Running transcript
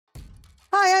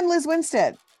Hi, I'm Liz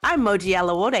Winstead. I'm Moji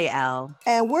Alawode L.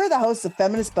 And we're the hosts of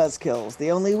Feminist Buzzkills, the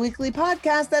only weekly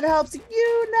podcast that helps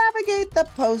you navigate the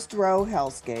post-Roe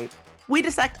hellscape. We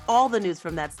dissect all the news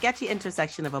from that sketchy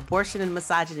intersection of abortion and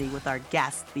misogyny with our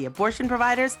guests, the abortion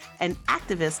providers and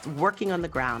activists working on the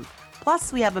ground.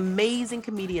 Plus, we have amazing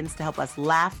comedians to help us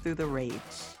laugh through the rage.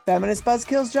 Feminist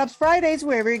Buzzkills drops Fridays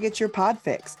wherever you get your pod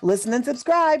fix. Listen and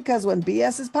subscribe, because when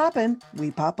BS is poppin',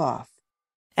 we pop off.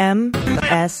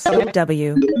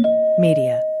 MSW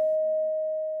Media.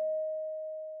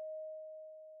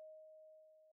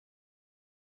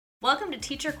 Welcome to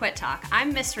Teacher Quit Talk.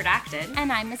 I'm Miss Redacted.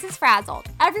 And I'm Mrs. Frazzled.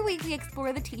 Every week we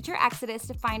explore the teacher exodus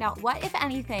to find out what, if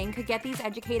anything, could get these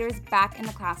educators back in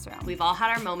the classroom. We've all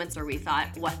had our moments where we thought,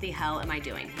 what the hell am I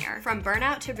doing here? From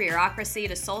burnout to bureaucracy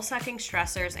to soul-sucking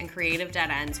stressors and creative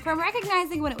dead ends. From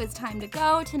recognizing when it was time to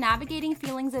go to navigating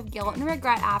feelings of guilt and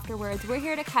regret afterwards, we're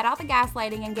here to cut out the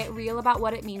gaslighting and get real about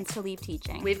what it means to leave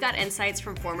teaching. We've got insights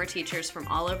from former teachers from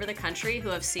all over the country who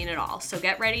have seen it all. So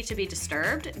get ready to be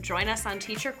disturbed. Join us on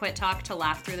Teacher Quit Talk to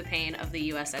laugh through the pain of the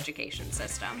U.S. education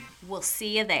system. We'll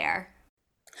see you there.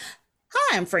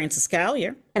 Hi, I'm Frances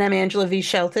Callier. And I'm Angela V.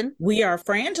 Shelton. We are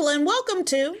Frangela, and welcome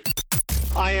to...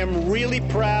 I am really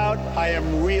proud. I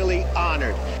am really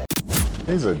honored.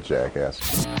 He's a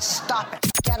jackass. Stop it.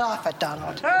 Get off it,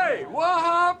 Donald. Hey, what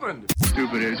happened?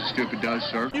 Stupid is, stupid does,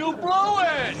 sir. You blow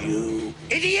it! You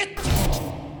idiot!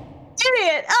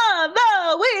 Idiot of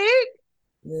the week!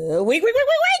 Week.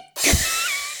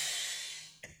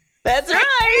 That's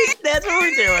right. That's what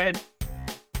we're doing.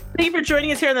 Thank you for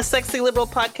joining us here on the Sexy Liberal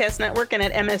Podcast Network and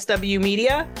at MSW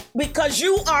Media. Because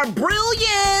you are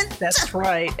brilliant. That's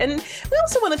right. And we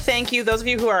also want to thank you, those of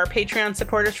you who are our Patreon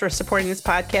supporters, for supporting this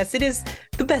podcast. It is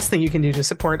the best thing you can do to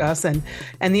support us and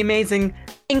the amazing,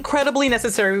 incredibly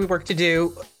necessary work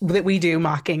that we do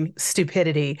mocking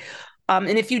stupidity.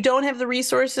 And if you don't have the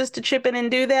resources to chip in and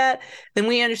do that, then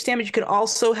we understand, but you can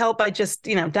also help by just,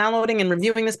 downloading and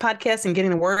reviewing this podcast and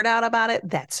getting the word out about it.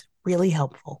 That's really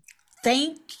helpful.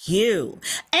 Thank you.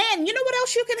 And you know what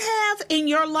else you can have in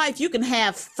your life? You can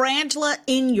have Frangela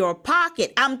in your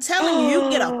pocket. I'm telling you, you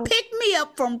can get a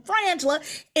pick-me-up from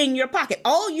Frangela in your pocket.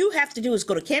 All you have to do is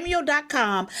go to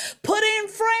Cameo.com, put in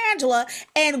Frangela,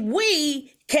 and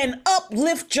we can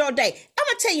uplift your day. I'm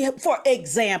going to tell you, for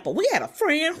example, we had a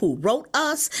friend who wrote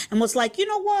us and was like, you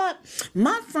know what?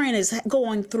 My friend is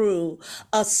going through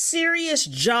a serious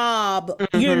job,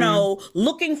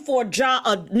 looking for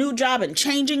a new job and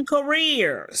changing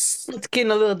careers. It's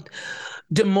getting a little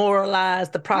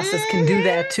demoralized. The process can do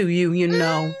that to you,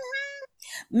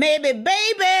 Maybe,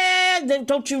 baby,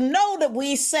 don't you know that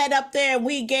we sat up there and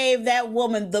we gave that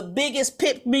woman the biggest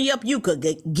pick-me-up you could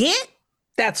get?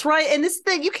 That's right. And this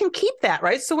thing, you can keep that,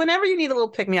 right? So whenever you need a little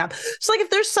pick-me-up, it's like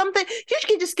if there's something, you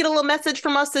can just get a little message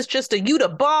from us that's just you, the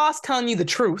boss, telling you the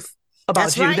truth about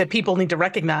that's you right. that people need to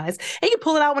recognize, and you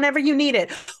pull it out whenever you need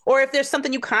it. Or if there's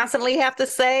something you constantly have to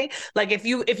say, like if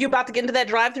you're about to get into that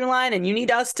drive-through line and you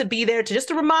need us to be there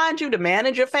to remind you to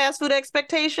manage your fast food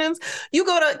expectations, you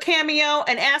go to Cameo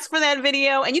and ask for that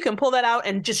video, and you can pull that out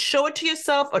and just show it to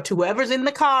yourself or to whoever's in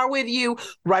the car with you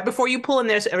right before you pull in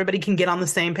there, so everybody can get on the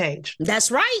same page.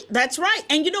 That's right.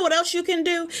 And you know what else you can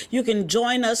do? You can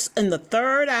join us in the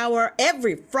third hour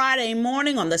every Friday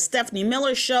morning on the Stephanie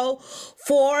Miller Show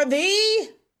for the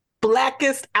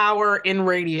Blackest hour in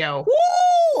radio.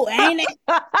 Woo! Ain't it?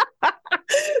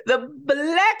 The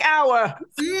Black Hour.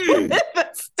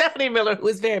 Stephanie Miller, who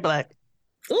is very black.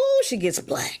 Ooh, she gets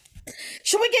black.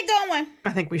 Should we get going?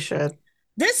 I think we should.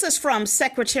 This is from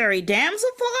Secretary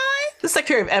Damselfly. The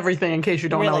secretary of everything, in case you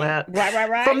don't know that.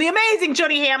 Right. From the amazing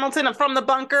Jody Hamilton and from The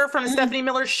Bunker, from the Stephanie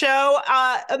Miller Show.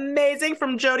 Amazing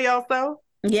from Jody also.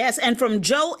 Yes, and from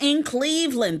Joe in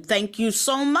Cleveland. Thank you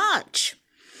so much.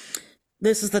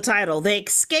 This is the title. They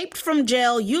escaped from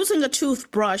jail using a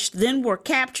toothbrush, then were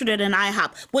captured at an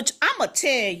IHOP, which I'm going to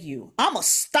tell you, I'm going to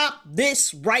stop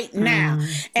this right now,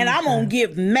 and I'm going to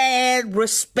give mad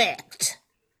respect.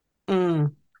 Because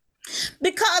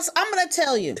I'm going to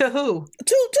tell you. To who?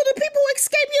 To the people who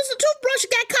escaped using a toothbrush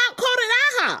and got caught at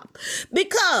IHOP.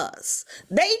 Because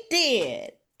they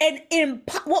did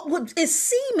what is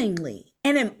seemingly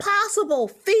an impossible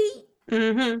feat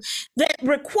that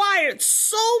required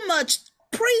so much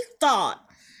pre-thought,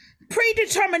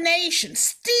 predetermination,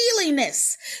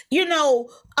 steeliness,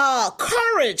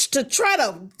 courage to try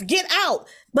to get out.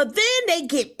 But then they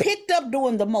get picked up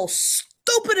doing the most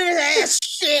stupidest ass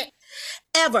shit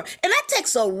ever. And that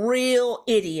takes a real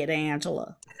idiot,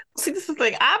 Angela. See, this is the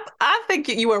thing. I think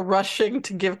you are rushing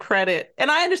to give credit.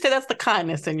 And I understand that's the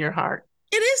kindness in your heart.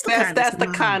 It is that's the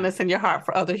kindness in your heart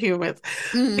for other humans.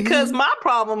 Mm-hmm. Because my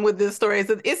problem with this story is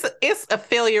that it's a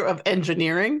failure of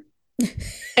engineering,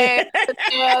 and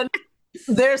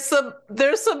there's some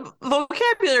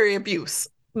vocabulary abuse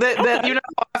that you know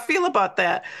how I feel about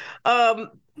that.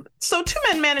 So 2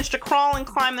 men managed to crawl and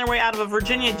climb their way out of a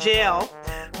Virginia jail,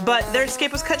 but their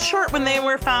escape was cut short when they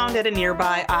were found at a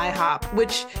nearby IHOP,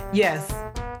 which, yes,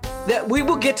 that we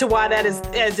will get to why that is,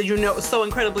 as you know, so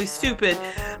incredibly stupid.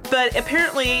 But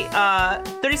apparently,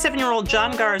 37-year-old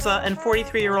John Garza and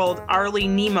 43-year-old Arlie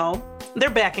Nemo, they're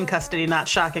back in custody, not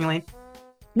shockingly.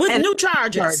 With new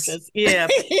charges. Yeah.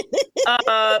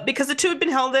 Because the two had been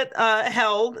held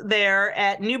there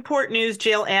at Newport News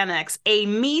Jail Annex, a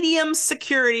medium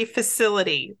security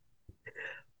facility,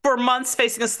 for months,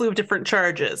 facing a slew of different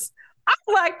charges. I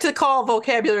like to call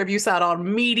vocabulary abuse out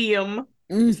on medium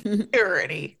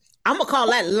security. I'm going to call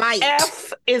that light.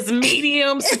 F is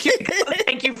medium security.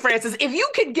 Thank you, Francis. If you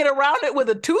could get around it with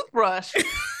a toothbrush.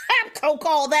 I'm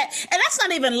call that. And that's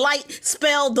not even light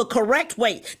spelled the correct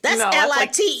way. That's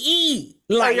L-I-T-E.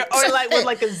 Light. Or like with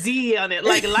like a Z on it,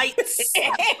 like lights.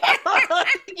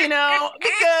 You know,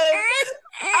 because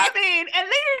I mean, and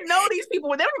they didn't know these people.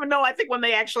 They don't even know, I think, when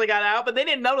they actually got out, but they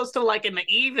didn't notice till like in the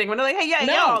evening when they're like, hey,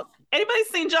 yo, anybody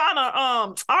seen John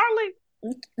or Arlie?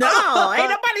 No, ain't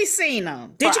nobody seen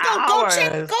them. Did you go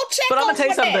check? Go check. But I'm gonna tell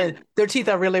you something. Their teeth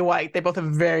are really white. They both have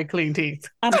very clean teeth.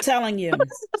 I'm telling you.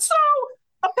 So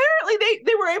apparently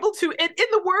they were able to, in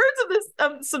the words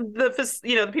of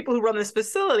the people who run this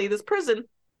facility, this prison,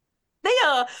 they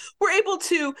were able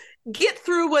to get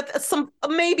through with some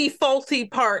maybe faulty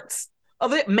parts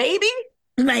of it. Maybe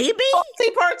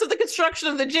faulty parts of the construction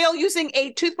of the jail using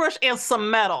a toothbrush and some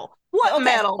metal. What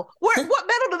metal? What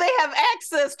metal do they have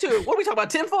access to? What are we talking about?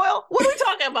 Tinfoil? What are we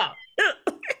talking about?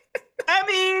 I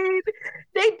mean,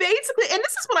 they basically, and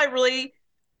this is what I really,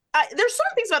 there's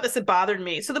certain things about this that bothered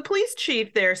me. So the police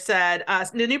chief there said,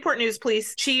 the Newport News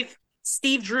police chief,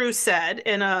 Steve Drew, said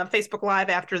in a Facebook Live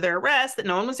after their arrest that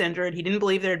no one was injured. He didn't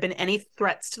believe there had been any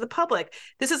threats to the public.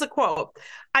 This is a quote.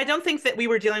 I don't think that we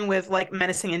were dealing with like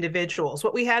menacing individuals.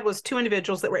 What we had was 2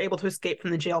 individuals that were able to escape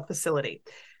from the jail facility.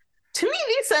 To me,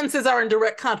 these sentences are in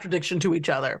direct contradiction to each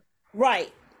other. Right.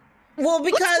 Well,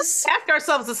 because let's ask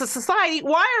ourselves as a society,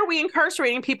 why are we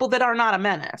incarcerating people that are not a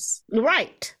menace?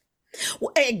 Right.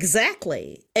 Well,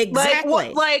 exactly.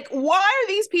 Like, why are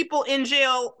these people in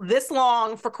jail this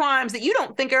long for crimes that you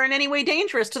don't think are in any way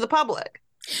dangerous to the public?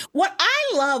 What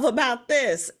I love about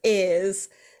this is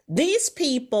these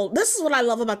people, this is what I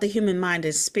love about the human mind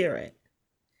and spirit.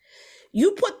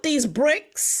 You put these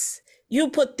bricks, you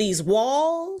put these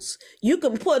walls, you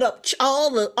can put up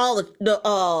all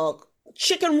the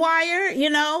chicken wire,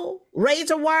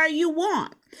 razor wire you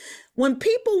want. When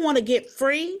people want to get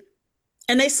free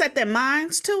and they set their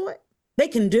minds to it, they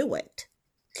can do it.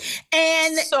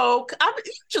 And so you're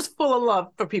just full of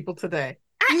love for people today.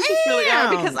 Really are,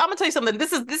 because I'm gonna tell you something.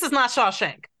 This is not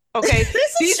Shawshank. Okay,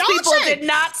 these people did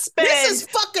not spend this is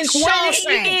fucking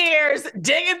 20 years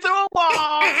digging through a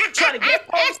wall, trying to get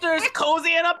posters,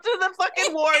 cozying up to the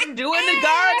fucking warden, doing the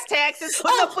guards' taxes,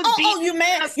 putting up with beats.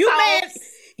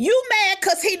 You mad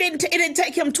because it didn't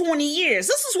take him 20 years.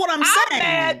 This is what I'm saying. I'm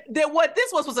mad that what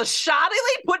this was a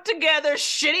shoddily put together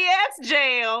shitty ass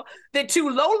jail that 2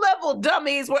 low-level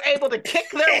dummies were able to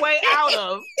kick their way out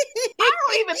of. I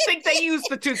don't even think they used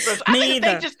the toothbrush. I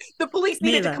think the police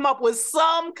needed to come up with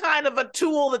some kind of a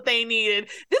tool that they needed.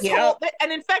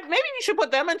 And in fact, maybe you should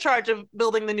put them in charge of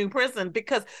building the new prison,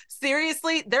 because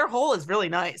seriously, their hole is really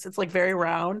nice. It's like very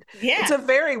round. Yeah. It's a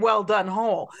very well done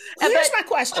hole. Here's my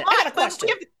question. I got a question.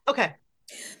 Okay.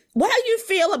 What do you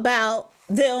feel about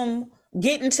them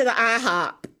getting to the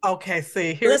IHOP? Okay,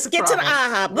 see, let's get to the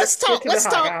IHOP. Let's talk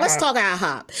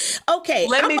IHOP. Okay.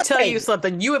 Let me tell you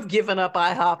something. You have given up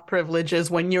IHOP privileges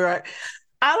when you're,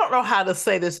 I don't know how to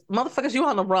say this. Motherfuckers, you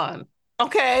on the run.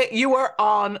 Okay? You are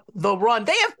on the run.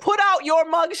 They have put out your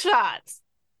mugshots.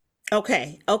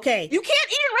 Okay. You can't eat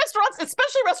in restaurants,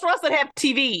 especially restaurants that have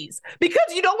TVs,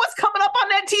 because you know what's coming up on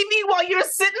that TV while you're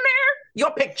sitting there?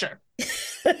 Your picture.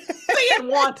 Being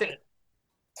wanted.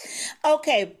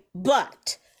 Okay,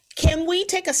 but can we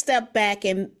take a step back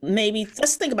and maybe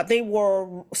let's think about, they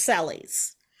were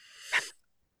cellies.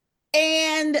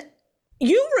 And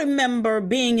you remember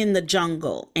being in the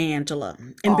jungle, Angela,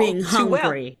 and being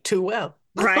hungry. Too well.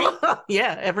 Right?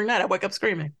 Yeah, every night I wake up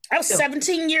screaming. That was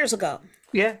 17 years ago.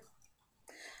 Yeah.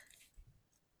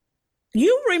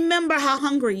 You remember how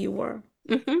hungry you were.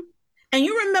 Mm-hmm. And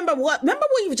you remember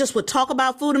we just would talk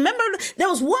about food. Remember there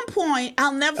was one point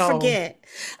I'll never forget.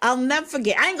 I ain't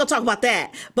gonna talk about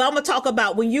that, but I'm gonna talk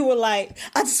about when you were like,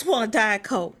 I just want a Diet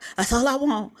Coke. That's all I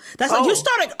want. That's like you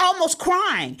started almost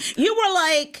crying. You were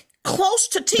like close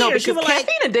to tears. No, because you were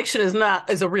caffeine addiction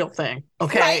is a real thing.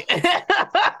 Okay. Right.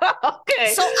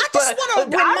 Okay. So I just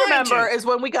want to I remember is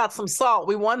when we got some salt.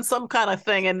 We won some kind of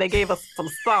thing and they gave us some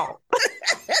salt.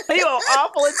 You know how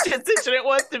awful a decision it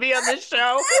was to be on this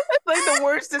show. It's like the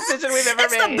worst decision we've ever made.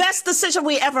 It's the best decision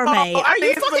we ever made. Are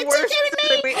you fucking kidding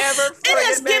me? It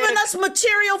has given us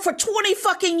material for 20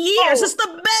 fucking years. It's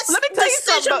the best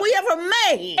decision we ever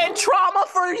made. And trauma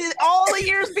for all the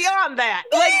years beyond that.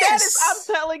 Yes. Like that is,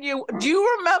 I'm telling you, do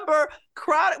you remember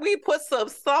we put some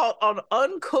salt on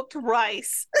uncooked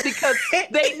rice because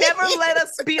they never let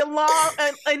us be along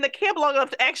in the camp long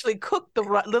enough to actually cook the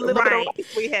little bit of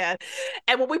rice we had.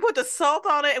 And when we put the salt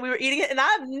on it and we were eating it, and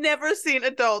I've never seen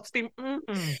adults be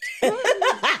this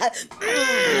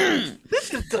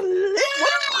is delicious.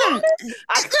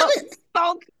 I cooked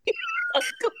salt.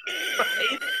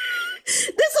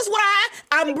 This is why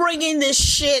I'm bringing this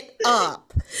shit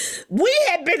up. We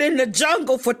had been in the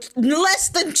jungle for less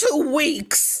than 2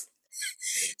 weeks.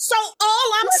 So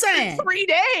all I'm saying, 3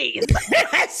 days.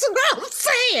 That's what I'm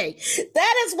saying.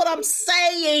 That is what I'm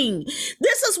saying.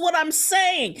 This is what I'm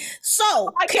saying.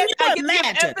 So can you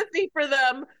imagine? Empathy for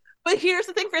them. But here's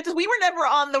the thing, Frances, we were never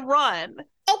on the run.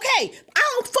 Okay,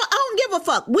 I don't give a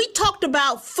fuck. We talked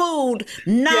about food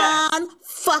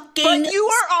non-fucking. But you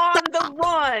are on the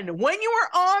run. When you are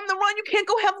on the run, you can't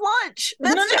go have lunch.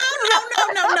 No.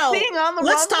 Being on the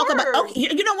Let's run talk about. Okay,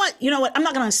 you know what? I'm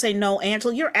not going to say no,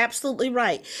 Angela. You're absolutely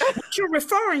right. What you're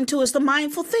referring to is the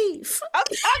mindful thief. I'm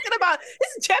talking about.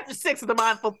 This is chapter 6 of the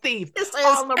mindful thief. This is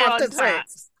on the chapter run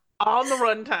times. On the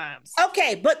run times.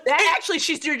 Okay, but actually,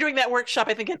 you're doing that workshop,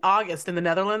 I think, in August in the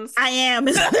Netherlands. I am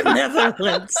in the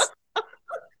Netherlands.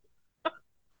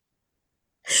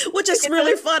 Which is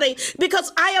really funny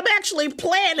because I am actually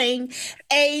planning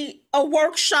a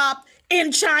workshop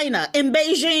in China, in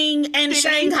Beijing and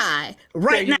Shanghai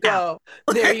right now.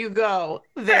 There you go.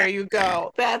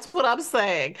 That's what I'm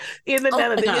saying. In the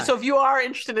Netherlands. So if you are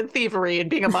interested in thievery and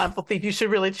being a mindful thief, you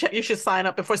should really you should sign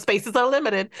up before spaces are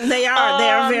limited. They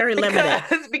are very limited.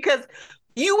 Because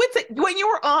you would say when you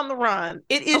were on the run,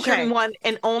 it is your one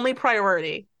and only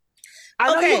priority.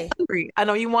 I know you're hungry. I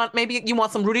know you want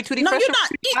some Rudy Tooty. No, fresh. you're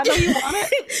not. I know you want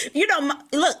it. You know,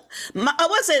 look,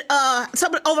 what's it?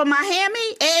 Something over my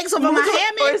hammy? Eggs over my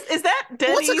hammy? Is that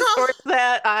Denny's? What's it called? Or is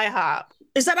that IHOP?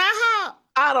 Is that IHOP?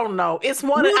 I don't know. It's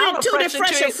one Rudy Tooty,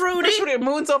 fresh and fruity.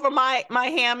 Moons over my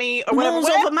hammy or whatever. Moons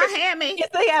over my hammy. Yes,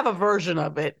 they have a version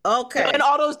of it. Okay. And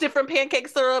all those different pancake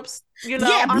syrups. You know,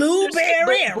 yeah,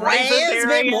 blueberry and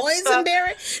raspberry,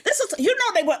 boysenberry. This is,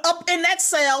 they were up in that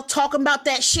cell talking about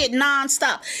that shit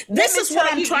nonstop. This is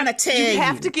what I'm trying to tell you. You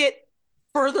have to get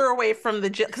further away from the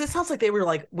jail because it sounds like they were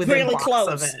like within really blocks close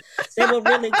of it. They were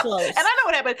really close. And I know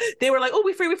what happened. They were like, "Oh,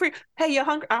 we free. Hey, you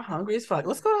hungry? I'm hungry as fuck.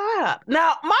 Let's go to IHOP."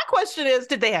 Now, my question is,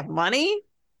 did they have money?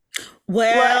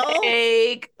 Well,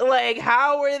 like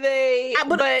how were they?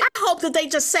 But I hope that they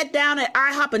just sat down at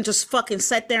IHOP and just fucking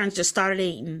sat there and just started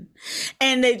eating.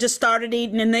 And they just started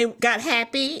eating and they got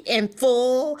happy and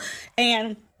full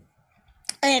and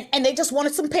they just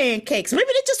wanted some pancakes. Maybe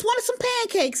they just wanted some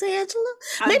pancakes, Angela.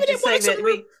 Maybe they wanted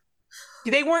some.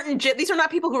 They weren't in jail. These are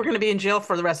not people who are going to be in jail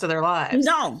for the rest of their lives.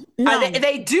 No.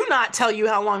 They do not tell you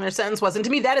how long their sentence was. And to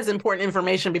me, that is important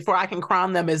information before I can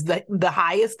crown them as the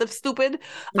highest of stupid.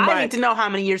 Right. I need to know how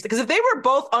many years. Because if they were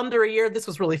both under a year, this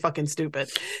was really fucking stupid.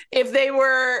 If they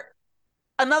were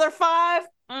another 5,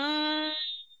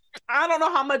 I don't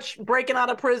know how much breaking out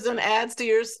of prison adds to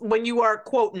yours when you are,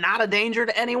 quote, not a danger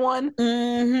to anyone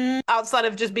outside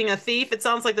of just being a thief. It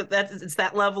sounds like it's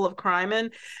that level of crime.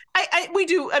 And we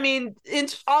do. I mean, in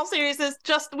all seriousness,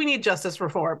 we need justice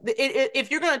reform. If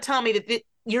you're going to tell me that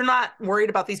you're not worried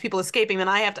about these people escaping, then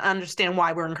I have to understand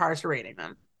why we're incarcerating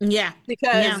them. Yeah.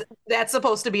 Because that's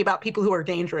supposed to be about people who are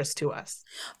dangerous to us.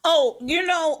 Oh,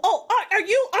 Angela,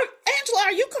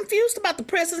 are you confused about the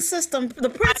prison system? The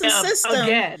prison system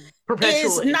again,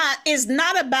 perpetually. is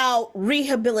not about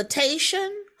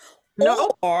rehabilitation.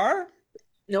 Nope.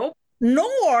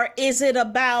 Nor is it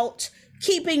about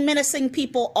keeping menacing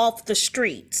people off the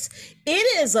streets.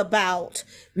 It is about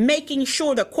making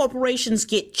sure that corporations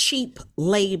get cheap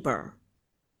labor.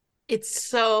 It's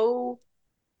so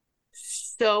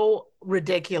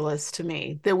ridiculous to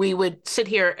me that we would sit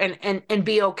here and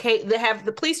be okay. They have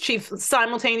the police chief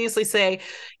simultaneously say,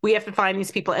 we have to find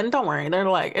these people. And don't worry, they're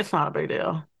like, it's not a big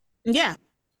deal. Yeah.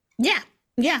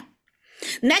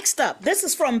 Next up, this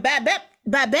is from Babette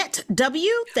Babette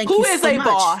W. Thank Who you is so a much.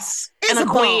 boss and a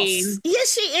queen. Boss.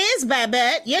 Yes, she is,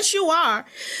 Babette. Yes, you are.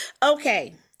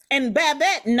 Okay. And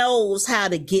Babette knows how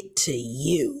to get to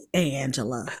you,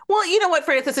 Angela. Well, you know what,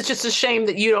 Frances? It's just a shame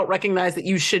that you don't recognize that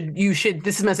you should,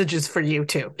 this message is for you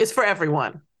too. It's for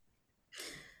everyone.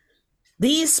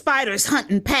 These spiders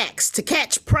hunt in packs to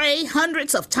catch prey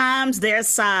hundreds of times their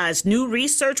size. New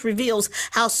research reveals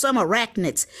how some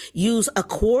arachnids use a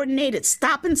coordinated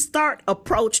stop and start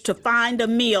approach to find a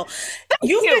meal.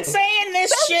 You've been saying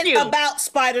this shit about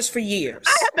spiders for years.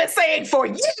 I have been saying for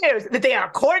years that they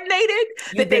are coordinated.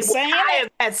 You've been saying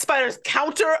it. And spiders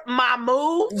counter my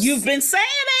moves. You've been saying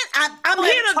it. I'm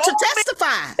here to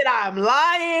testify. That I'm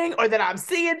lying or that I'm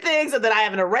seeing things or that I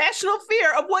have an irrational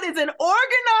fear of what is an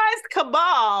organized cabal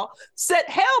set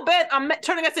hell bent on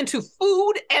turning us into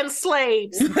food and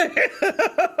slaves.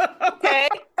 Okay?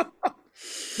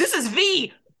 This is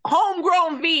V,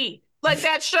 homegrown V, like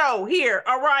that show here,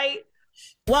 all right?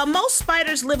 While most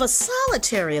spiders live a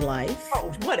solitary life.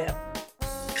 Oh, whatever.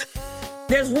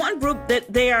 There's one group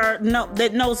that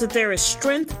that knows that there is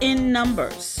strength in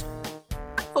numbers.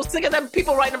 I'm so sick of them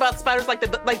people writing about spiders like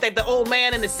the old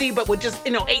man in the sea, but with just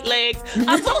 8 legs.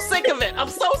 I'm so sick of it. I'm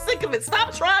so sick of it.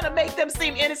 Stop trying to make them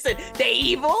seem innocent. They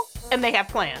evil and they have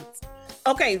plans.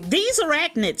 Okay, these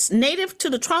arachnids, native to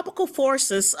the tropical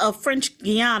forests of French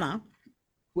Guiana,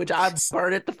 which I'd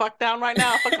burn it the fuck down right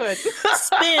now if I could,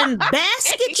 spin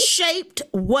basket-shaped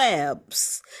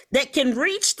webs that can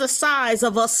reach the size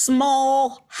of a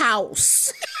small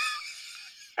house.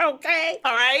 Okay,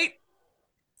 all right.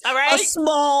 All right. A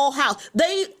small house.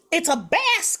 It's a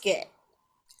basket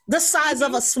the size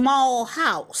of a small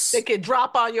house. They can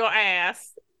drop on your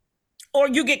ass. Or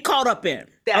you get caught up in.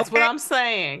 That's what I'm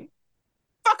saying.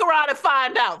 Fuck around and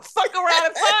find out. Fuck around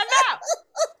and find out.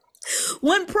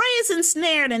 When prey is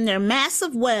ensnared in their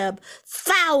massive web,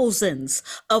 thousands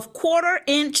of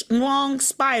quarter-inch long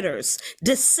spiders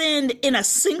descend in a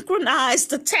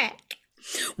synchronized attack.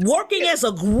 Working as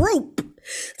a group,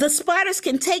 the spiders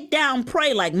can take down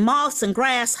prey like moths and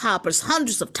grasshoppers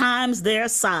hundreds of times their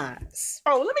size.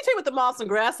 Oh, let me tell you what the moths and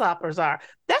grasshoppers are.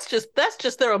 That's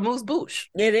just their amuse-bouche.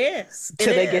 It is.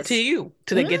 Till they get to you.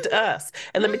 Till they get to us.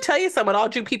 And let me tell you something, all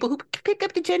you people who pick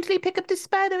up the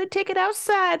spider and take it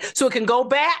outside so it can go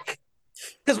back.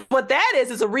 Because what that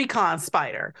is a recon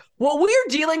spider. What we're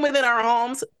dealing with in our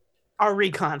homes are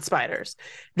recon spiders.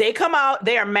 They come out,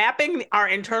 they are mapping our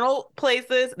internal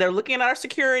places, they're looking at our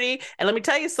security, and let me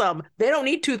tell you something, they don't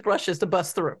need toothbrushes to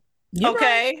bust through. You're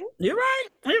okay? Right. You're right.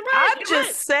 I'm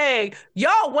just saying,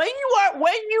 y'all, when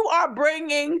you are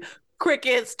bringing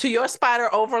crickets to your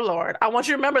spider overlord, I want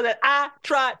you to remember that I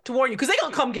tried to warn you, because they're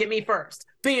going to come get me first.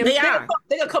 They're going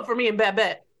to come for me and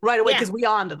Babette right away, because we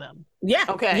on to them. Yeah.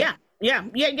 Okay. Yeah.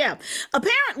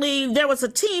 Apparently, there was a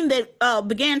team that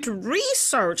began to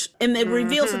research, and it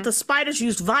reveals that the spiders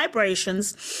used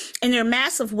vibrations in their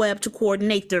massive web to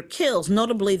coordinate their kills.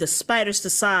 Notably, the spiders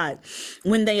decide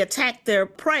when they attack their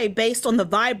prey based on the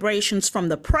vibrations from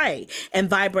the prey and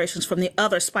vibrations from the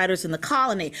other spiders in the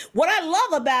colony. What I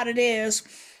love about it is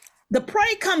the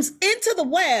prey comes into the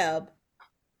web,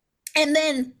 and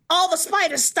then all the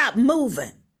spiders stop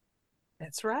moving.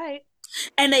 That's right.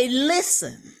 And they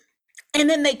listen. And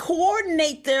then they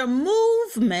coordinate their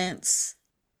movements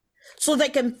so they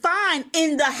can find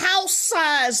in the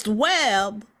house-sized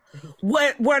web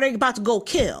where they're about to go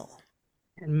kill.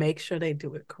 And make sure they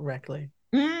do it correctly.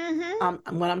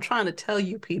 Mm-hmm. What I'm trying to tell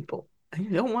you people, and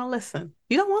you don't want to listen.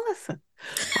 You don't want to listen.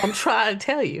 I'm trying to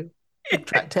tell you.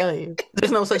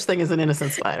 There's no such thing as an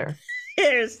innocent spider.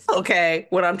 Yes. Okay.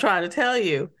 What I'm trying to tell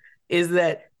you is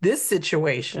that this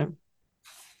situation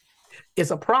is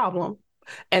a problem.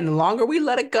 And the longer we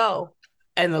let it go,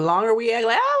 and the longer we act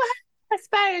like, oh,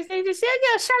 spiders, they just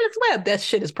Charlotte's Web, that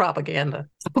shit is propaganda.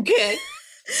 Okay.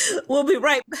 We'll be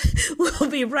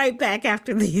right back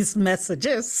after these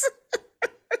messages.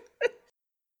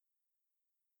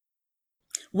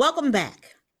 Welcome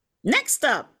back. Next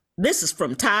up, this is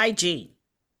from Ty G.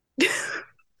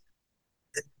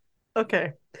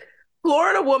 Okay.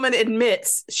 Florida woman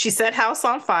admits she set house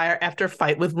on fire after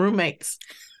fight with roommates.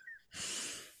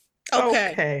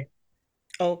 Okay.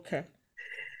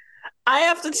 I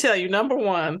have to tell you, number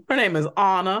one, her name is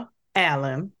Anna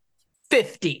Allen,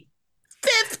 50.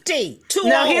 50.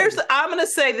 Now, I'm going to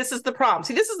say this is the problem.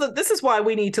 See, this is why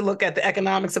we need to look at the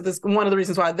economics of this. One of the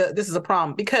reasons why this is a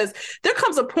problem, because there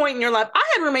comes a point in your life.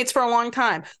 I had roommates for a long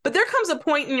time, but there comes a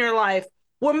point in your life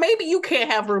well, maybe you can't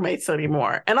have roommates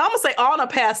anymore. And I'm going to say Anna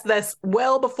passed this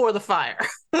well before the fire.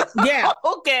 Yeah.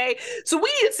 Okay. So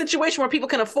we need a situation where people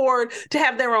can afford to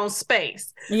have their own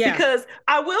space. Yeah. Because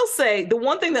I will say the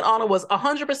one thing that Anna was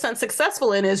 100%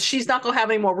 successful in is she's not going to have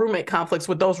any more roommate conflicts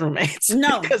with those roommates.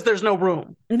 No. Because there's no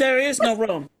room. There is no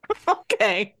room.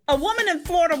 Okay. A woman in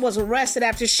Florida was arrested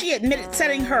after she admitted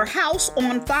setting her house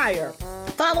on fire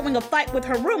following a fight with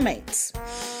her roommates.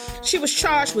 She was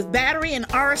charged with battery and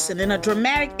arson in a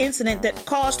dramatic incident that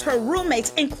caused her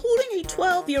roommates, including a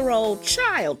 12-year-old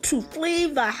child, to flee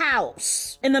the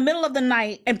house in the middle of the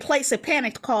night and place a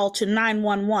panic call to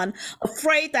 911,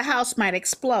 afraid the house might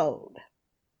explode.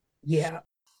 Yeah.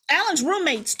 Alan's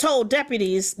roommates told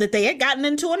deputies that they had gotten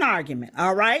into an argument,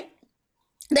 all right?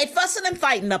 They fussing and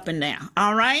fighting up and down,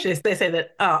 all right? They say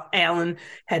that Alan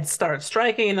had started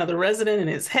striking another resident in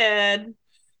his head,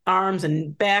 arms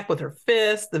and back with her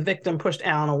fist. The victim pushed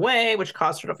Alan away, which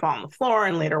caused her to fall on the floor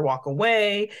and later walk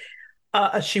away.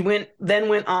 She went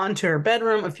on to her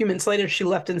bedroom. A few minutes later, she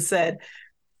left and said,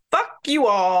 "Fuck you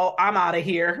all, I'm out of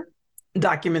here."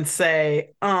 Documents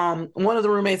say one of the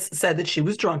roommates said that she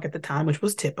was drunk at the time, which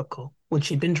was typical when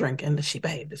she'd been drinking, that she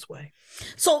behaved this way.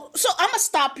 So I'm going to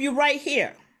stop you right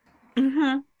here.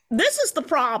 Mm-hmm. This is the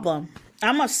problem.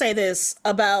 I'm going to say this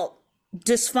about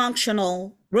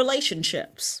dysfunctional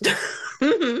relationships.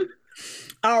 Mm-hmm.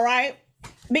 All right?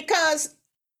 Because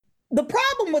the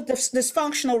problem with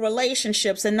dysfunctional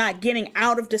relationships and not getting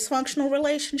out of dysfunctional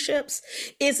relationships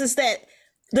is that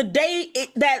the day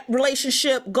that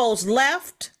relationship goes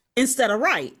left instead of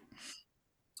right,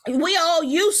 we all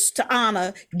used to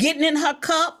Anna getting in her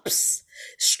cups,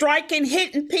 striking,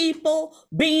 hitting people,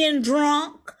 being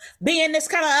drunk, being this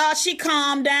kind of, she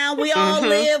calmed down. We all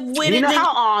live with it. You know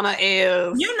how Anna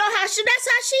is. You know how that's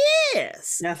how she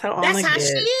is. That's how Anna she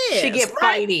is. She get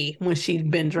fighty when she's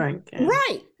been drinking.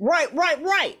 Right.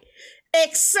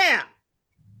 Except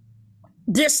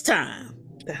this time.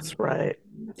 That's right.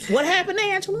 What happened,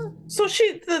 Angela? So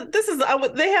they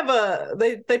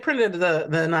printed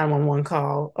the 911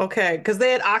 call, okay, because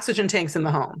they had oxygen tanks in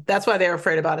the home. That's why they were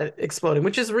afraid about it exploding,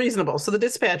 which is reasonable. So the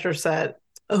dispatcher said,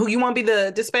 "Who you want to be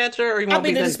the dispatcher, or you want to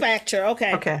be the dispatcher?"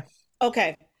 Okay. Hello,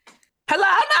 911.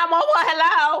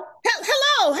 Hello.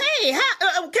 Hello. Hey,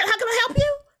 how can I help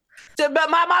you? But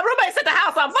my roommate set the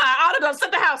house on fire. Anna done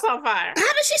set the house on fire.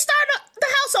 How did she start the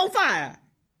house on fire?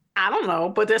 I don't know,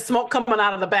 but there's smoke coming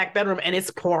out of the back bedroom and it's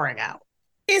pouring out.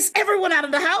 Is everyone out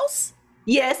of the house?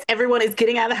 Yes, everyone is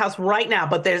getting out of the house right now,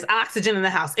 but there's oxygen in the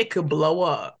house. It could blow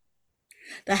up.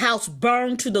 The house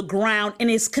burned to the ground and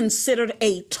is considered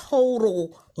a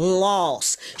total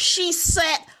loss. She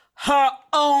set her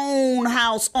own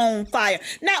house on fire.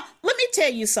 Now, let me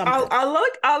tell you something.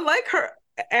 I like her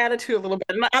attitude a little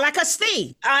bit. I like her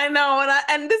steam. I know,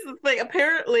 and this is the thing.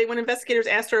 Apparently, when investigators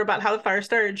asked her about how the fire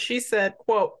started, she said,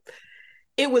 quote,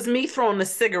 "It was me throwing the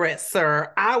cigarette,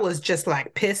 sir. I was just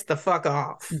like pissed the fuck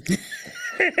off."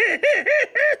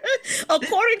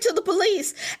 According to the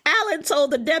police, Alan told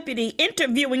the deputy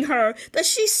interviewing her that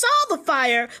she saw the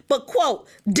fire, but, quote,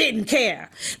 didn't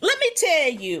care. Let me tell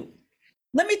you.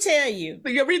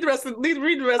 You read the rest of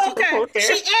the quote there.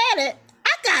 She added, I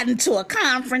got into a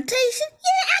confrontation.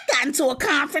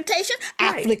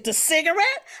 I flicked a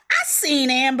cigarette. I seen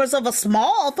embers of a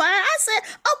small fire. I said,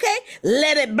 okay,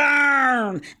 let it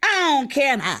burn. I don't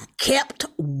care. And I kept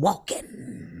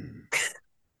walking.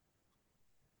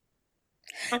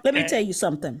 Okay. Let me tell you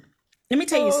something.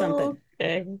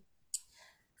 Okay.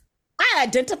 I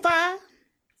identify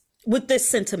with this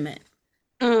sentiment.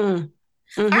 Mm-hmm.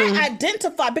 I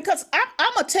identify because I'm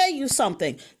gonna tell you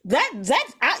something. I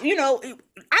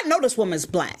know this woman's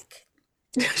black.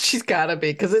 She's gotta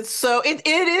be, because it's so. It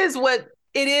is what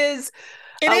it is.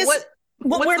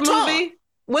 What we're the movie?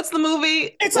 What's the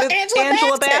movie? It's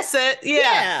Angela Bassett.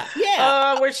 Yeah.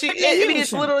 Where she?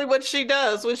 It's literally what she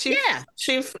does when she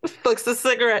flicks the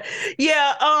cigarette.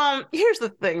 Yeah. Here's the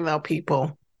thing, though,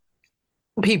 people,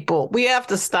 we have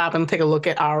to stop and take a look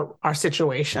at our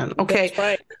situation. Okay. That's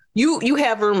right. You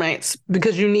have roommates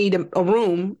because you need a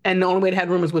room, and the only way to have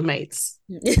room is with mates.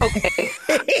 Okay.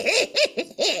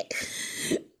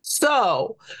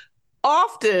 So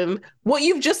often, what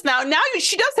you've just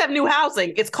she does have new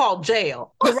housing. It's called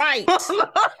jail. Right. And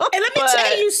let me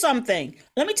tell you something.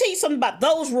 About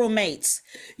those roommates.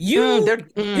 You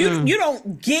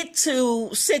don't get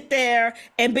to sit there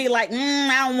and be like,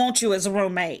 I don't want you as a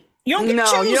roommate. You don't get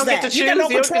to choose. You don't get to choose. You got no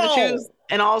control.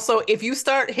 And also, if you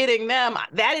start hitting them,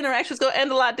 that interaction is going to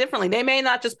end a lot differently. They may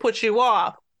not just put you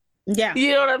off. Yeah.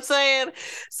 You know what I'm saying?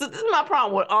 So this is my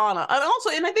problem with Anna.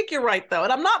 And I think you're right, though.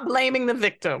 And I'm not blaming the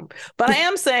victim, but I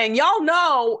am saying, y'all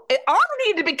know, Anna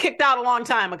needed to be kicked out a long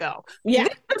time ago. Yeah.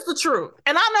 That's the truth.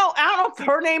 And I don't know if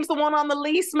her name's the one on the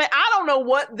lease. Man, I don't know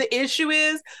what the issue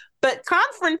is, but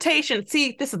confrontation.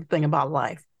 See, this is the thing about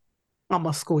life. I'm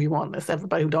going to school you on this,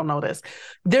 everybody who don't know this.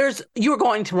 You're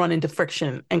going to run into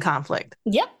friction and conflict.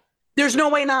 Yep. There's no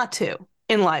way not to.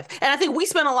 In life. And I think we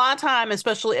spend a lot of time,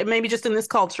 especially maybe just in this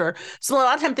culture, a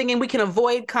lot of time thinking we can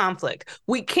avoid conflict.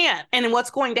 We can't. And what's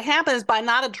going to happen is by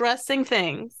not addressing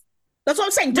things. That's what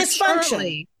I'm saying.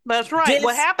 Dysfunction. That's right.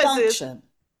 What happens is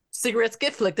cigarettes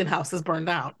get flicked and houses burned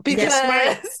down. Because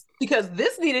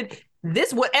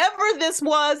whatever this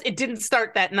was, it didn't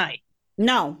start that night.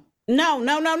 No. And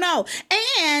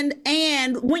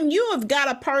when you have got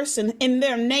a person in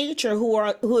their nature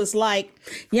who is like,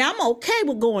 yeah, I'm okay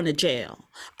with going to jail.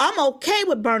 I'm okay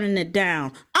with burning it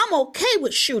down. I'm okay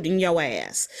with shooting your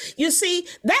ass. You see,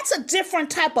 that's a different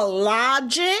type of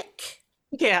logic.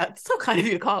 Yeah, it's so kind of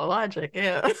you to call it logic.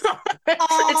 Yeah. It's a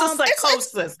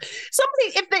psychosis.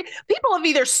 People have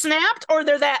either snapped or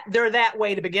they're that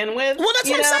way to begin with. Well, that's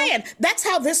what I'm saying. That's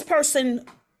how this person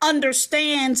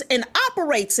understands and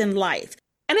operates in life.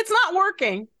 And it's not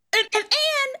working.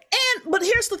 But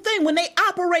here's the thing, when they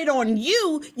operate on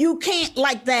you, you can't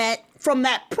like that from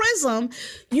that prism.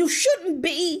 You shouldn't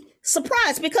be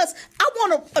surprised, because I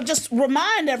want to just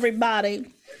remind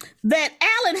everybody that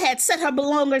Alan had set her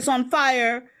belongings on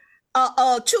fire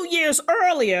 2 years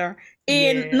earlier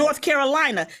in North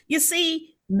Carolina. You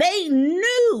see, they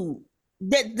knew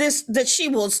that she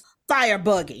was fire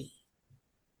buggy.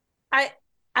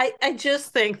 I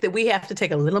just think that we have to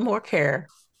take a little more care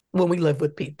when we live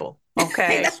with people.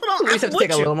 Okay. That's what we have to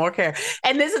take a little more care.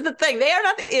 And this is the thing. They are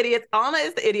not the idiots. Anna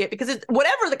is the idiot, because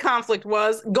whatever the conflict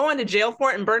was, going to jail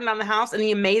for it and burning down the house and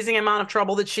the amazing amount of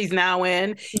trouble that she's now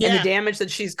in and the damage that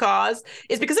she's caused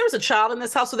is because there was a child in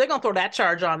this house. So they're going to throw that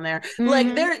charge on there.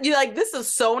 Mm-hmm. This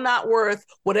is so not worth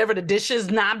whatever the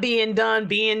dishes not being done,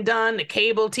 the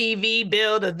cable TV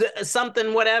bill,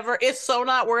 something, whatever. It's so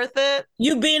not worth it.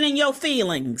 You being in your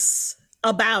feelings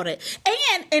about it.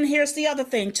 And here's the other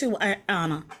thing too,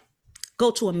 Anna. Go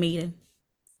to a meeting.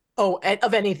 Oh,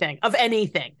 of anything.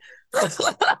 Here's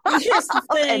the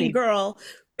thing, girl.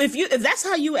 If that's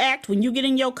how you act when you get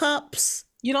in your cups,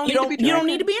 you don't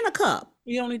need to be in a cup.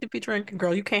 You don't need to be drinking,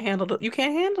 girl. You can't handle it. You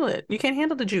can't handle it. You can't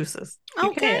handle the juices.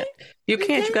 You can't.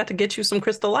 You got to get you some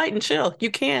Crystal Light and chill. You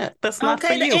can't. That's not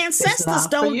for you. The ancestors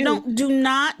do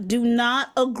not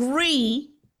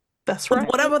agree. That's right. With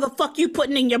whatever the fuck you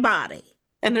putting in your body.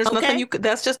 And there's nothing you could,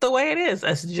 that's just the way it is.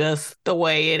 That's just the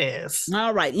way it is.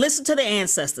 All right. Listen to the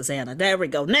ancestors, Anna. There we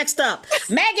go. Next up,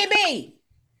 Maggie B.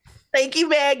 Thank you,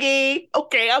 Maggie.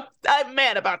 Okay, I'm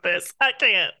mad about this. I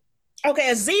can't. Okay,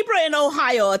 a zebra in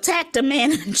Ohio attacked a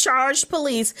man and charged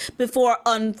police before,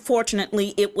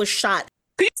 unfortunately, it was shot.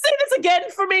 Can you say this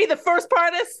again for me? The first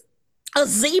part is? A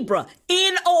zebra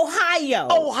in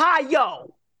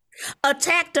Ohio.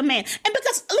 Attacked a man. And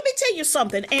because, let me tell you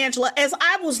something, Angela, as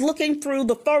I was looking through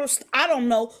the first,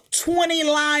 20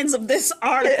 lines of this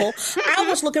article, I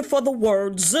was looking for the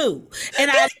word zoo, and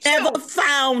I never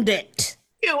found it.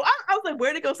 I was like,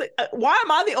 where to go say, why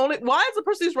is the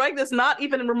person who's writing this not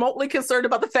even remotely concerned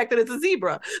about the fact that it's a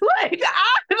zebra?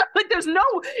 There's no,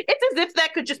 it's as if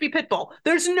that could just be Pitbull.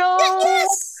 There's nothing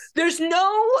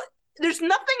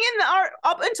in the art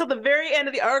up until the very end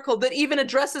of the article that even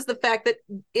addresses the fact that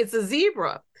it's a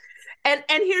zebra. And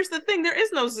here's the thing, there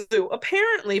is no zoo.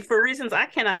 Apparently, for reasons I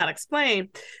cannot explain,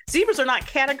 zebras are not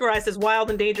categorized as wild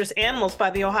and dangerous animals by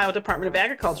the Ohio Department of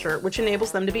Agriculture, which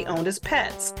enables them to be owned as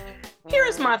pets. Here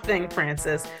is my thing,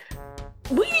 Frances.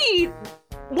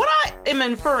 What I am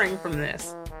inferring from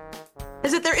this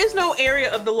is that there is no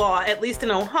area of the law, at least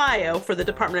in Ohio, for the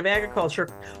Department of Agriculture,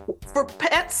 for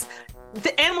pets,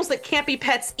 the animals that can't be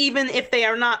pets, even if they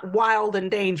are not wild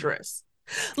and dangerous.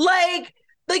 Like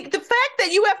the fact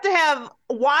that you have to have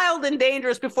wild and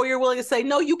dangerous before you're willing to say,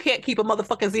 no, you can't keep a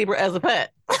motherfucking zebra as a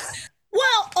pet.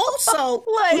 Well, also,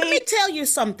 let me tell you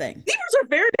something. Zebras are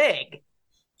very big.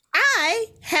 I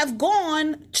have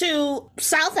gone to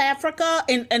South Africa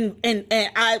and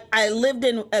I lived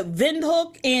in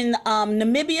Windhoek in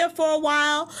Namibia for a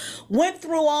while, went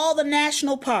through all the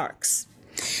national parks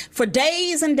for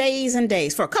days and days and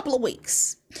days, for a couple of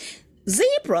weeks.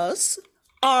 Zebras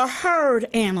are herd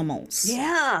animals.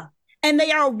 Yeah. And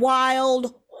they are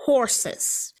wild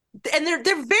horses. And they're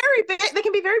very big. They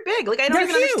can be very big. Like, I don't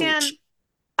even understand.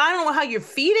 I don't know how you're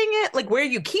feeding it. Like, where are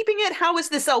you keeping it? How is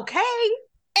this okay?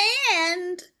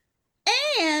 And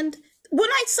when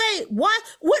I say, when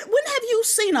have you you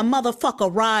seen a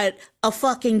motherfucker ride a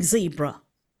fucking zebra?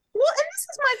 Well, and this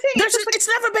is my thing. It's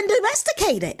never been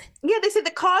domesticated. Yeah, they say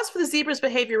the cause for the zebra's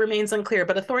behavior remains unclear,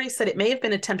 but authorities said it may have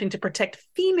been attempting to protect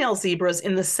female zebras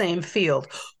in the same field.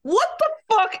 What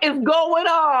the fuck is going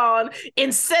on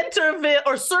in Centerville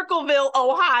or Circleville,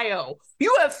 Ohio?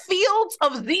 You have fields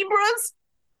of zebras?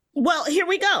 Well, here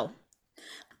we go.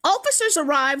 Officers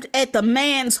arrived at the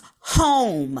man's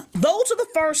home. Those are the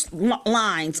first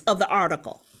lines of the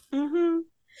article. Mm-hmm.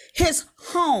 His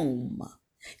home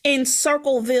in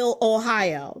Circleville,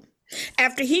 Ohio,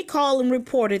 after he called and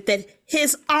reported that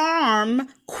his arm,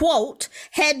 quote,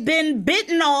 had been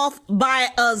bitten off by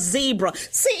a zebra.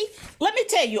 See, let me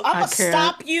tell you, I'm going to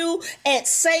stop you at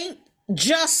St.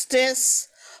 Justice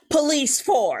Police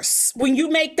Force when you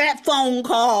make that phone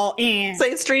call in.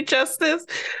 St. Street Justice?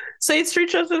 St. Street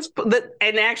Justice,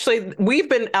 and actually, we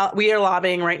are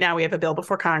lobbying right now. We have a bill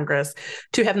before Congress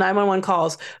to have 911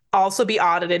 calls also be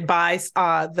audited by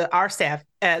our staff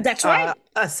at That's right.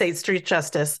 St. Street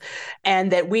Justice,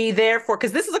 and that we therefore,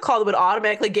 because this is a call that would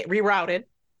automatically get rerouted.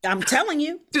 I'm telling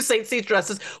you. To St. Street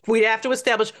Justice, we'd have to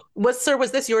establish, was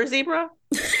this your zebra?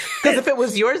 Because if it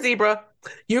was your zebra,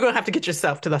 you're going to have to get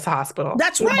yourself to the hospital.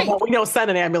 That's right. We don't send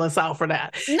an ambulance out for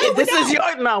that. No, if this is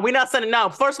we're not sending, no.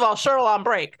 First of all, Cheryl on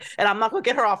break, and I'm not going to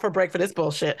get her off her break for this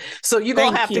bullshit. So you're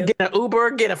going to have to get an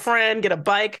Uber, get a friend, get a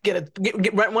bike, get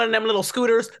rent one of them little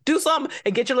scooters, do something,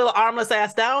 and get your little armless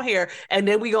ass down here. And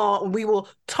then we will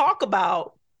talk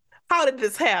about how did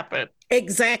this happen.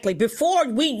 Exactly. Before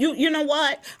you know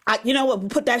what? We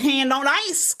put that hand on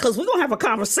ice because we're going to have a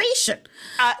conversation.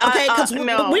 Okay? Because we're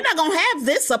not going to have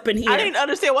this up in here. I didn't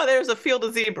understand why there's a field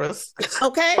of zebras.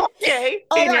 Okay? Okay.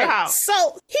 All in right. your house.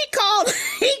 So he called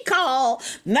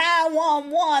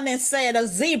 911 and said a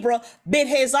zebra bit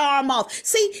his arm off.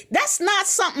 See, that's not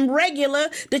something regular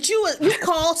that you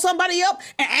call somebody up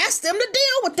and ask them to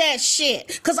deal with that shit.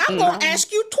 Because I'm going to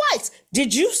ask you twice.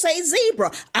 Did you say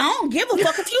zebra? I don't give a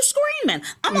fuck if you screaming.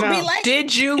 I'm going to be like,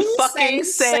 did you fucking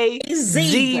say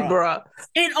zebra?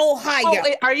 In Ohio.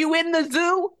 Oh, are you in the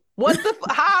zoo? What the,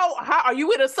 how are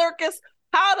you in a circus?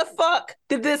 How the fuck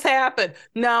did this happen?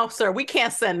 No, sir, we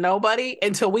can't send nobody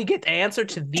until we get the answer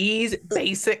to these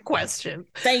basic questions.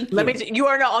 Thank you.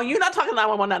 You're not talking to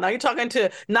 911 now. You're talking to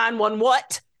 911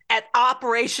 what? At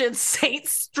Operation St.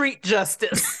 Street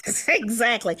Justice.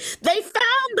 Exactly. They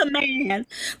found the man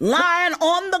lying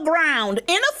on the ground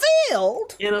in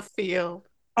a field.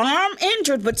 Arm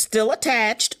injured, but still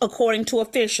attached, according to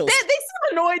officials. They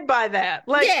seem annoyed by that.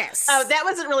 Like, yes. That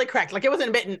wasn't really correct. Like, it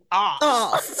wasn't bitten off.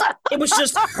 It was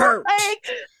just hurt. I'm going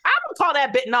to call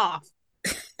that bitten off.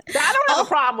 I don't have a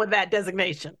problem with that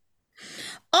designation.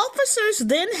 Officers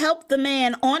then helped the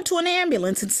man onto an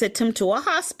ambulance and sent him to a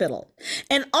hospital.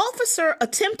 An officer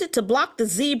attempted to block the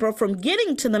zebra from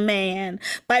getting to the man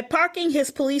by parking his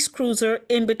police cruiser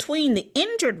in between the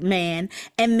injured man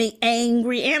and the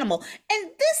angry animal.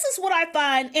 And this is what I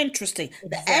find interesting.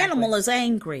 The animal is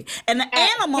angry, and the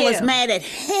animal is mad at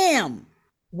him.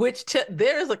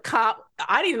 There is a cop.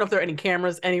 I don't even know if there are any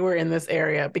cameras anywhere in this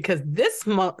area because this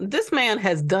man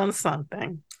has done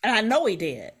something. And I know he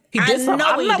did. We're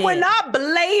not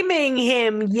blaming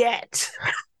him yet.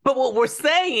 But what we're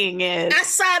saying is, I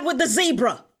side with the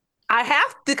zebra. I have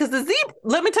to, because the zebra,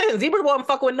 let me tell you, the zebra won't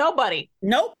fuck with nobody.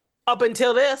 Nope. Up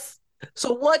until this.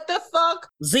 So what the fuck?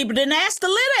 Zebra didn't ask to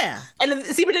live there. And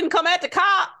the zebra didn't come at the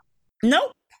cop.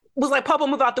 Nope. Was like, Papa,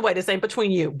 move out the way. This ain't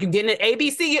between you. You're getting it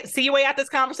ABC, see your way out this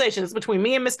conversation. It's between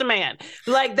me and Mr. Man.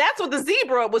 Like, that's what the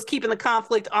zebra was keeping the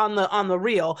conflict on the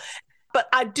reel. But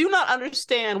I do not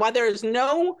understand why there is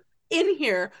nobody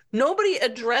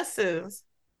addresses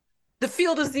the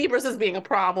field of zebras as being a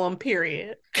problem,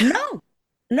 period. No.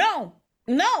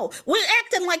 We're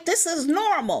acting like this is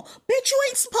normal. Bitch, you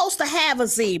ain't supposed to have a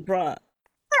zebra.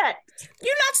 Correct.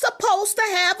 You're not supposed to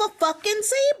have a fucking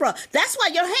zebra. That's why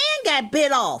your hand got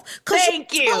bit off.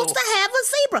 Thank you. You're supposed to have a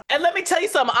zebra. And let me tell you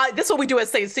something. This is what we do at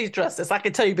St. Street Justice. I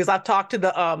can tell you because I've talked to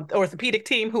the orthopedic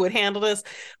team who would handle this.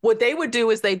 What they would do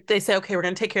is they say, okay, we're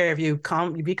going to take care of you.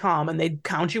 You be calm. And they'd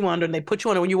count you under and they put you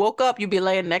under. When you woke up, you'd be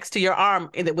laying next to your arm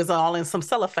and it was all in some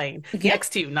cellophane next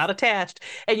to you, not attached.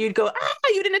 And you'd go,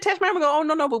 you didn't attach my arm. I go, oh,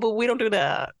 no, but we don't do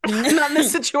that. Not in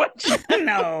this situation.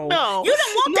 No. You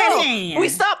don't want that hand. We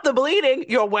stopped the bleeding.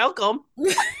 You're welcome.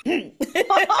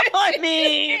 I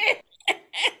mean,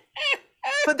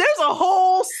 but there's a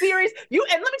whole series. And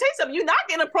let me tell you something. You're not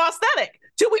getting a prosthetic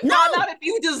till we find out if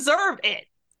you deserve it.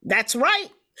 That's right.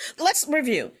 Let's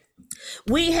review.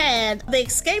 We had they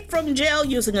escaped from jail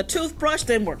using a toothbrush,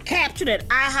 then were captured at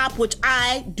IHOP, which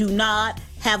I do not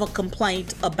have a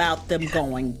complaint about them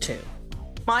going to.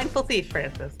 Mindful thief,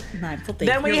 Francis. Mindful thief.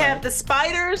 Then we You're have right. the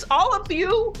spiders. All of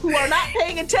you who are not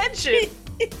paying attention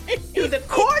to the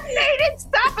coordinated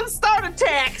stop and start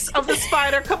attacks of the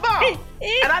spider. Come on.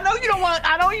 And I know you don't want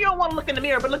to look in the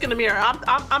mirror, but look in the mirror.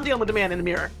 I'm dealing with the man in the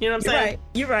mirror. You know what I'm saying?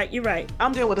 You're right.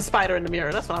 I'm dealing with a spider in the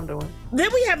mirror. That's what I'm doing. Then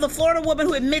we have the Florida woman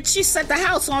who admits she set the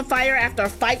house on fire after a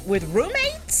fight with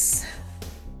roommates.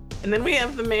 And then we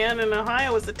have the man in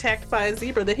Ohio was attacked by a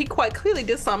zebra that he quite clearly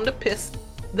did something to piss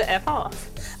the F off.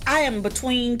 I am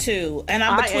between two, and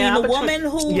I'm between the woman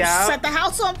who set the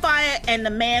house on fire and the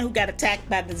man who got attacked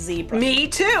by the zebra. Me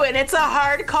too, and it's a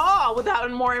hard call without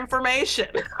more information.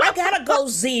 I gotta go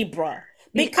zebra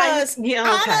because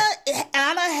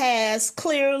Anna has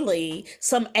clearly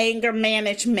some anger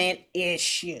management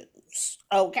issues.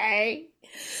 Okay,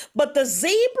 but the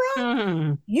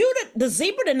zebra, the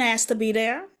zebra didn't ask to be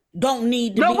there. Don't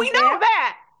need to be there. No, we know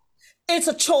that. It's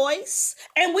a choice,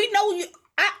 and we know you.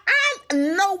 I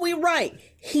know we right.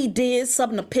 He did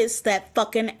something to piss that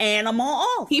fucking animal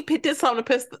off. He did something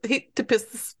to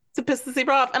piss the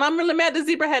zebra off, and I'm really mad the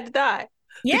zebra had to die.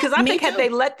 Yeah, because I think had they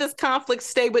let this conflict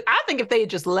stay I think if they had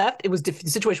just left, the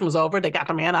situation was over. They got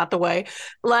the man out the way,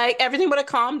 like everything would have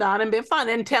calmed down and been fun.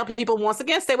 And tell people once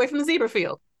again, stay away from the zebra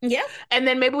field. Yeah, and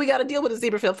then maybe we got to deal with the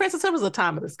zebra field. Francis, there was a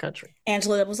time in this country.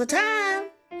 Angela, there was a time.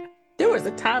 There was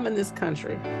a time in this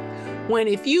country when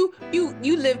if you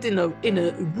lived in a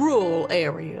rural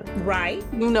area, right?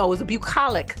 It was a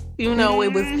bucolic.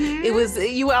 It was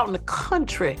you out in the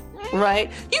country, right?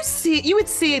 You would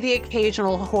see the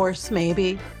occasional horse,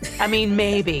 maybe. I mean,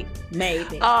 maybe.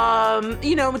 Maybe.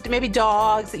 Maybe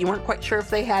dogs that you weren't quite sure if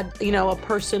they had, a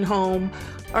person home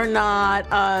or not.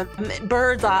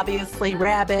 Birds, obviously,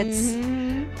 rabbits.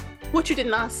 Mm-hmm. What you did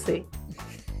not see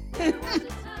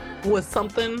was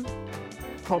something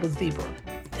called a zebra.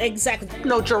 Exactly.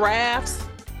 No giraffes.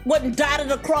 Wasn't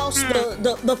dotted across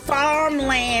the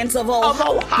farmlands of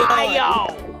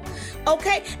Ohio.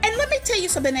 Okay, and let me tell you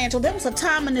something, Angela. There was a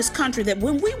time in this country that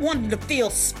when we wanted to feel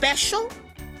special,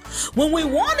 when we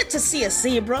wanted to see a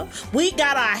zebra, we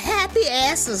got our happy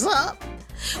asses up.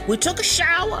 We took a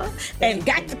shower and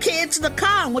got the kids in the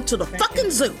car and went to the fucking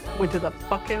zoo.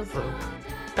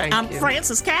 I'm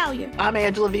Francis Callier. I'm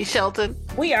Angela V. Shelton.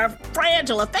 We are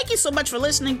Frangela. Thank you so much for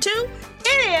listening to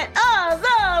Idiot of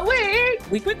the Week.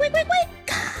 Week.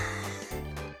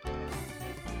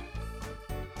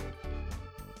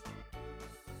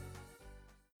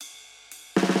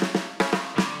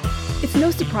 It's no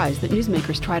surprise that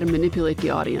newsmakers try to manipulate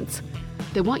the audience.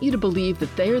 They want you to believe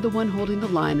that they are the one holding the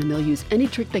line and they'll use any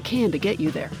trick they can to get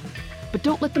you there. But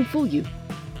don't let them fool you.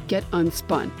 Get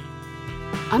unspun.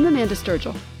 I'm Amanda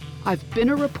Sturgill. I've been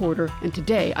a reporter, and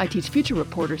today I teach future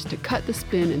reporters to cut the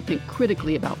spin and think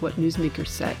critically about what newsmakers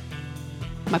say.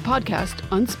 My podcast,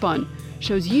 Unspun,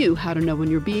 shows you how to know when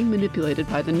you're being manipulated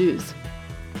by the news.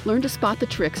 Learn to spot the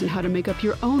tricks and how to make up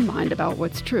your own mind about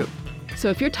what's true. So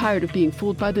if you're tired of being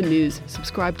fooled by the news,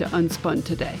 subscribe to Unspun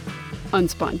today.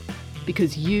 Unspun,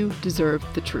 because you deserve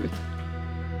the truth.